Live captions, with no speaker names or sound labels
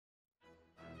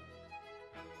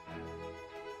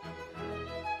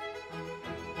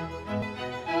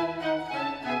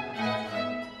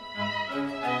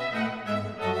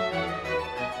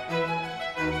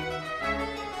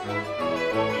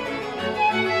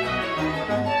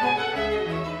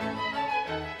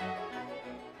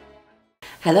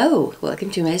Hello, welcome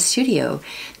to my studio.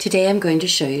 Today I'm going to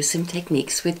show you some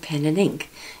techniques with pen and ink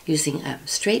using a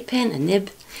straight pen, a nib,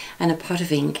 and a pot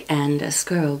of ink and a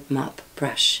squirrel mop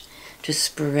brush to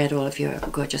spread all of your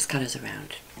gorgeous colors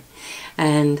around.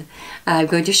 And I'm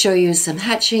going to show you some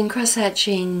hatching,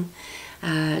 cross-hatching,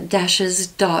 dashes,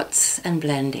 dots, and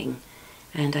blending.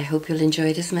 And I hope you'll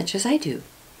enjoy it as much as I do.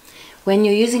 When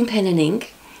you're using pen and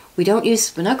ink, we're not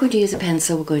going to use a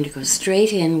pencil. We're going to go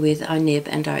straight in with our nib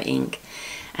and our ink.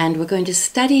 And we're going to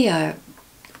study our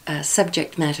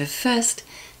subject matter first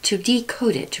to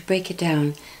decode it, to break it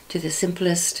down to the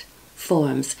simplest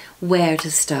forms, where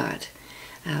to start,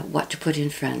 what to put in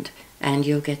front. And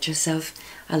you'll get yourself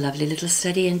a lovely little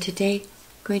study. And today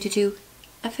we're going to do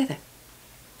a feather.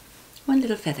 One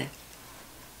little feather.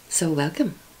 So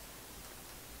welcome.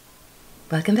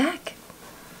 Welcome back.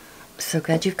 So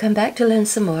glad you've come back to learn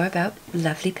some more about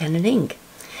lovely pen and ink.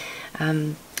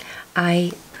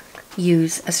 I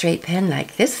use a straight pen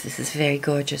like this. This is a very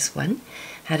gorgeous one.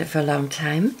 Had it for a long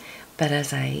time, but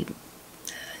as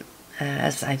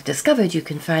I've discovered, you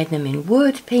can find them in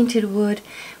wood, painted wood,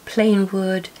 plain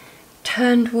wood,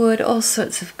 turned wood, all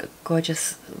sorts of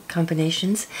gorgeous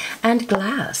combinations, and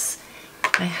glass.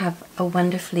 I have a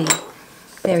wonderfully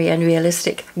very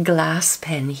unrealistic glass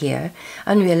pen here.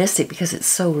 Unrealistic because it's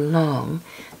so long.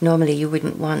 Normally you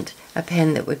wouldn't want a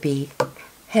pen that would be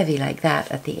heavy like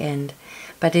that at the end.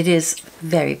 But it is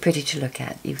very pretty to look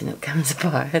at, even though it comes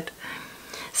apart.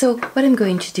 So what I'm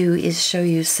going to do is show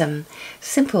you some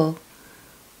simple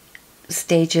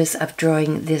stages of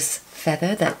drawing this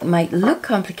feather that might look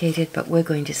complicated, but we're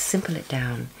going to simple it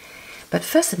down. But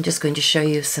first I'm just going to show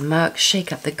you some marks,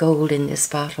 shake up the gold in this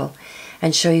bottle,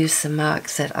 and show you some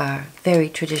marks that are very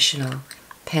traditional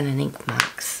pen and ink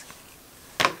marks.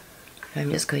 I'm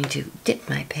just going to dip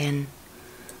my pen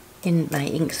in my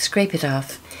ink, scrape it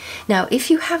off. Now, if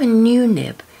you have a new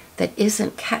nib that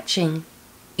isn't catching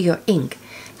your ink,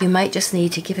 you might just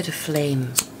need to give it a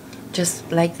flame,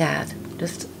 just like that,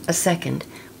 just a second,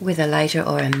 with a lighter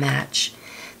or a match.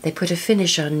 They put a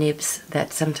finish on nibs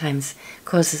that sometimes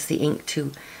causes the ink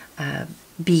to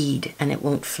bead and it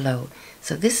won't flow.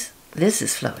 So this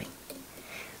is flowing.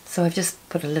 So I've just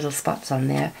put a little spots on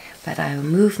there, but I'll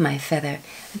move my feather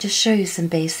and just show you some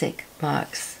basic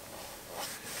marks.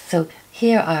 So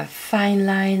here are fine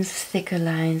lines, thicker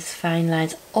lines, fine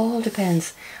lines. All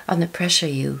depends on the pressure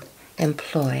you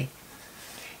employ.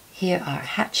 Here are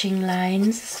hatching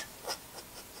lines,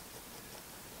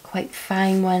 quite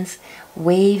fine ones,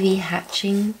 wavy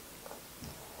hatching,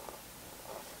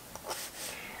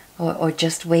 or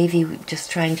just wavy,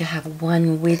 just trying to have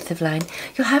one width of line.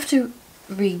 You'll have to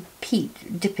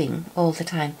repeat dipping all the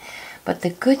time. But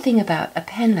the good thing about a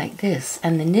pen like this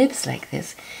and the nibs like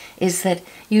this is that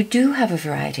you do have a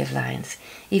variety of lines.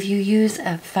 If you use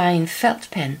a fine felt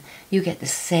pen, you get the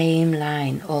same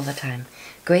line all the time.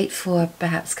 Great for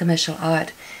perhaps commercial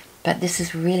art, but this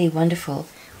is really wonderful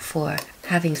for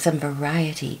having some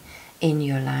variety in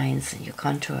your lines and your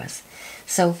contours.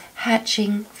 So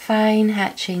hatching, fine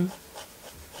hatching,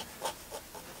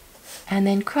 and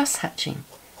then cross hatching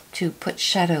to put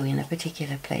shadow in a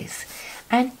particular place.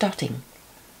 And dotting,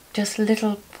 just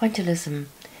little pointillism,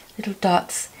 little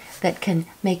dots that can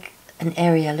make an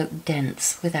area look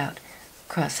dense without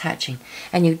cross-hatching.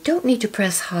 And you don't need to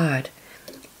press hard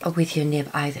with your nib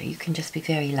either. You can just be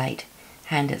very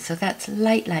light-handed. So that's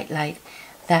light, light, light.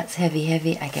 That's heavy,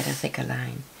 heavy. I get a thicker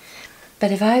line.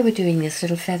 But if I were doing this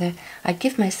little feather, I'd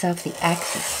give myself the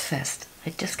axis first.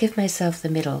 I'd just give myself the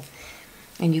middle.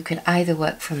 And you can either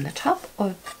work from the top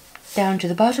or down to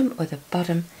the bottom, or the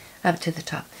bottom up to the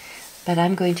top. But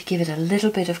I'm going to give it a little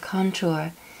bit of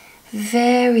contour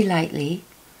very lightly.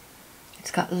 It's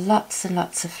got lots and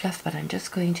lots of fluff, but I'm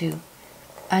just going to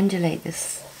undulate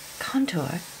this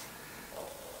contour.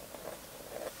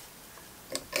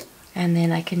 And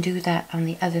then I can do that on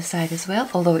the other side as well,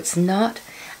 although it's not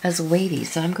as wavy.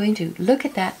 So I'm going to look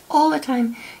at that all the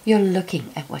time you're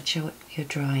looking at what you're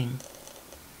drawing.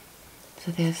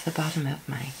 So there's the bottom of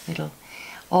my little,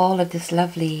 all of this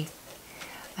lovely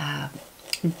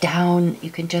down. You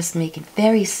can just make it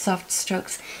very soft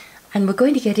strokes. And we're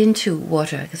going to get into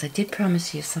water because I did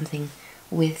promise you something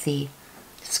with the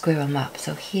squirrel mop.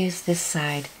 So here's this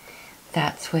side.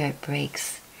 That's where it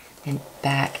breaks. Then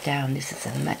back down. This is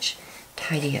a much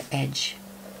tidier edge.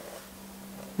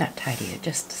 Not tidier,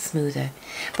 just smoother.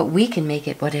 But we can make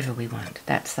it whatever we want.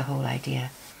 That's the whole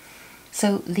idea.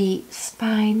 So the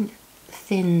spine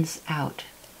thins out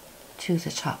to the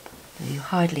top. You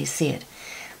hardly see it.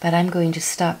 But I'm going to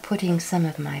start putting some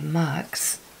of my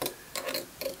marks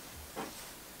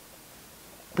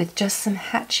with just some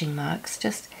hatching marks,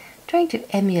 just trying to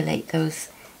emulate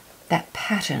that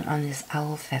pattern on this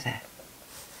owl feather.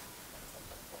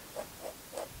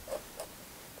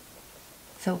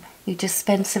 So you just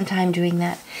spend some time doing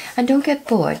that. And don't get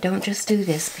bored. Don't just do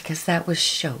this because that was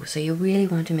show. So you really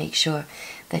want to make sure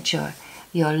that you're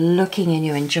looking and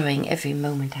you're enjoying every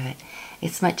moment of it.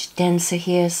 It's much denser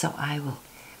here, so I will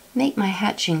make my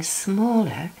hatching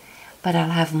smaller, but I'll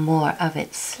have more of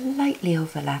it slightly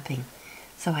overlapping,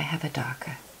 so I have a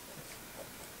darker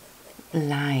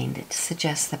line that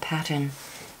suggests the pattern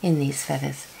in these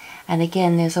feathers. And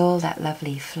again, there's all that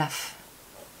lovely fluff.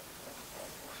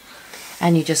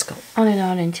 And you just go on and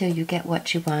on until you get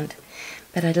what you want.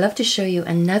 But I'd love to show you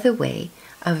another way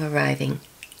of arriving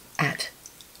at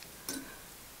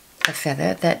a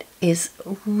feather that is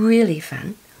really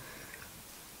fun.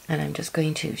 And I'm just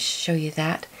going to show you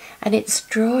that. And it's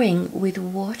drawing with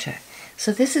water.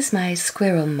 So this is my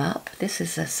squirrel mop. This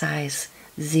is a size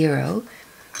 0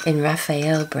 in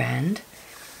Raphael brand.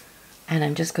 And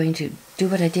I'm just going to do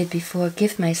what I did before,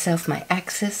 give myself my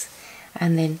axis,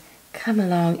 and then come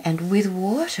along and with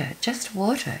water, just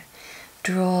water,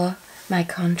 draw my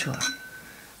contour.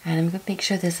 And I'm going to make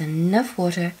sure there's enough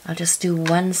water. I'll just do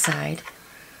one side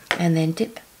and then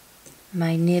dip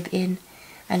my nib in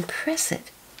and press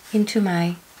it into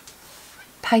my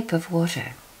pipe of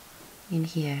water in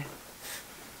here.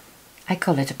 I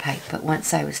call it a pipe, but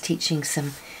once I was teaching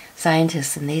some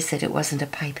scientists and they said it wasn't a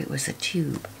pipe, it was a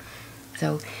tube.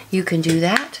 So you can do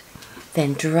that,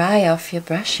 then dry off your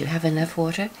brush, you have enough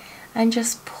water, and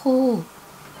just pull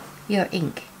your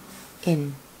ink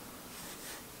in.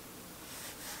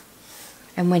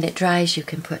 And when it dries, you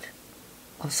can put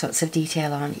all sorts of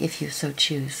detail on if you so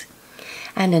choose.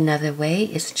 And another way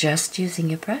is just using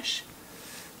your brush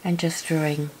and just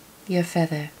drawing your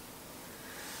feather,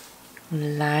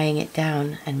 lying it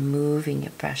down and moving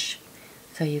your brush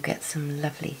so you get some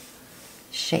lovely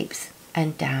shapes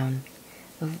and down,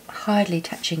 hardly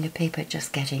touching the paper,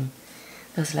 just getting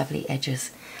those lovely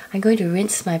edges. I'm going to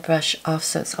rinse my brush off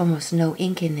so it's almost no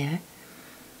ink in there,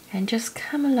 and just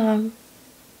come along,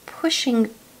 pushing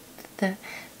the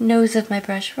nose of my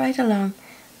brush right along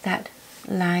that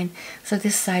line. So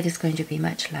this side is going to be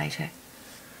much lighter.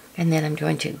 And then I'm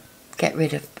going to get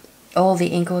rid of all the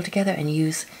ink altogether and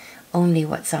use only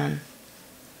what's on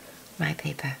my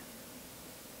paper.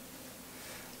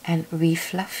 And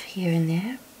refluff here and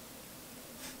there.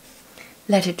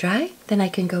 Let it dry, then I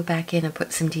can go back in and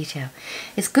put some detail.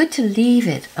 It's good to leave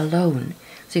it alone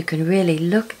so you can really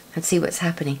look and see what's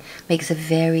happening. Makes a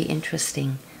very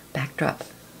interesting backdrop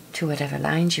to whatever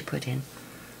lines you put in.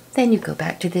 Then you go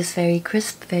back to this very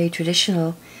crisp, very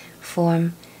traditional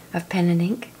form of pen and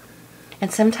ink.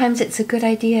 And sometimes it's a good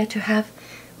idea to have,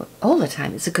 well, all the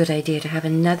time it's a good idea to have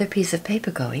another piece of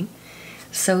paper going,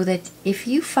 so that if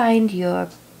you find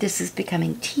this is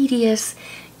becoming tedious,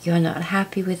 you're not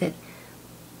happy with it,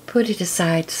 put it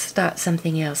aside, start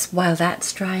something else. While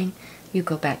that's drying, you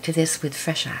go back to this with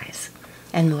fresh eyes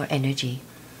and more energy.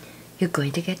 You're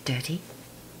going to get dirty.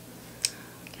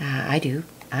 I do.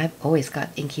 I've always got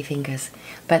inky fingers.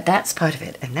 But that's part of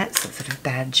it, and that's a sort of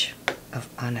badge of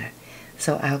honor.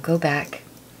 So I'll go back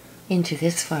into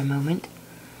this for a moment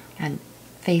and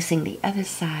facing the other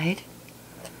side.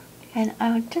 And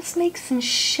I'll just make some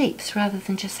shapes rather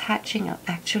than just hatching. I'll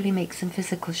actually make some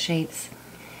physical shapes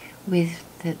with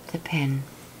the pen.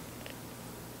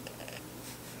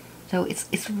 So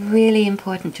it's really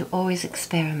important to always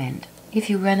experiment. If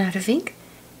you run out of ink,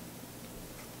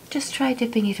 just try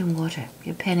dipping it in water,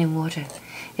 your pen in water.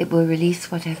 It will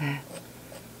release whatever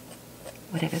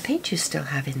paint you still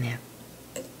have in there.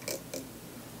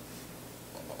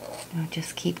 Now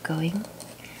just keep going,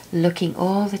 looking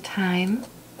all the time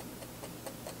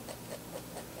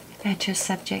at your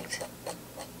subject.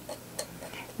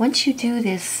 Once you do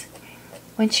this,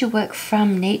 once you work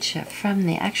from nature, from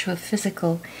the actual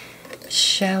physical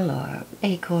shell or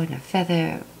acorn or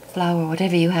feather, flower,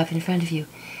 whatever you have in front of you,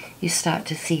 you start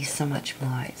to see so much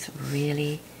more. It's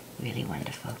really, really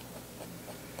wonderful.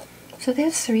 So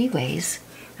there's 3 ways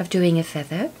of doing a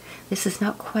feather. This is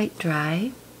not quite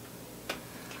dry.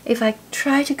 If I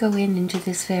try to go into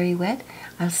this very wet,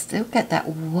 I'll still get that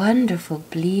wonderful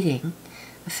bleeding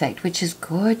effect, which is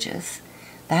gorgeous.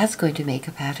 That's going to make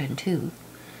a pattern too.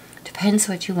 Depends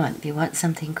what you want. If you want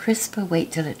something crisper,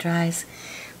 wait till it dries.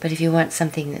 But if you want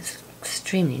something that's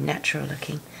extremely natural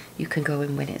looking, you can go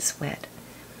in when it's wet.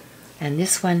 And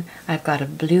this one, I've got a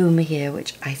bloom here,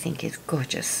 which I think is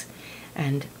gorgeous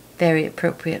and very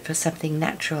appropriate for something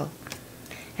natural.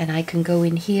 And I can go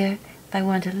in here if I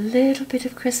want a little bit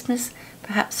of crispness,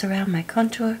 perhaps around my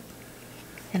contour,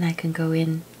 and I can go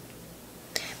in.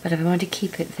 But if I want to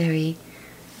keep it very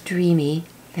dreamy,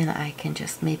 then I can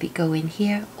just maybe go in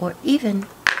here or even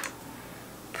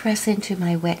press into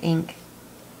my wet ink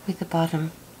with the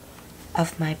bottom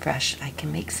of my brush. I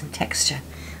can make some texture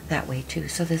that way too.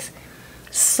 So there's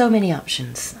so many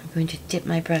options. I'm going to dip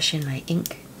my brush in my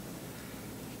ink,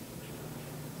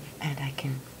 and I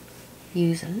can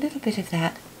use a little bit of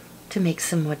that to make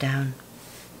some more down.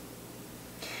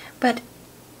 But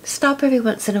stop every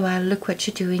once in a while, look what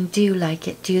you're doing. Do you like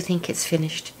it? Do you think it's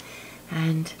finished?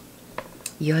 And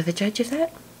you're the judge of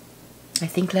that. I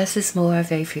think less is more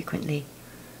very frequently.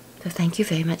 So thank you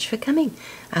very much for coming.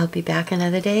 I'll be back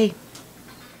another day.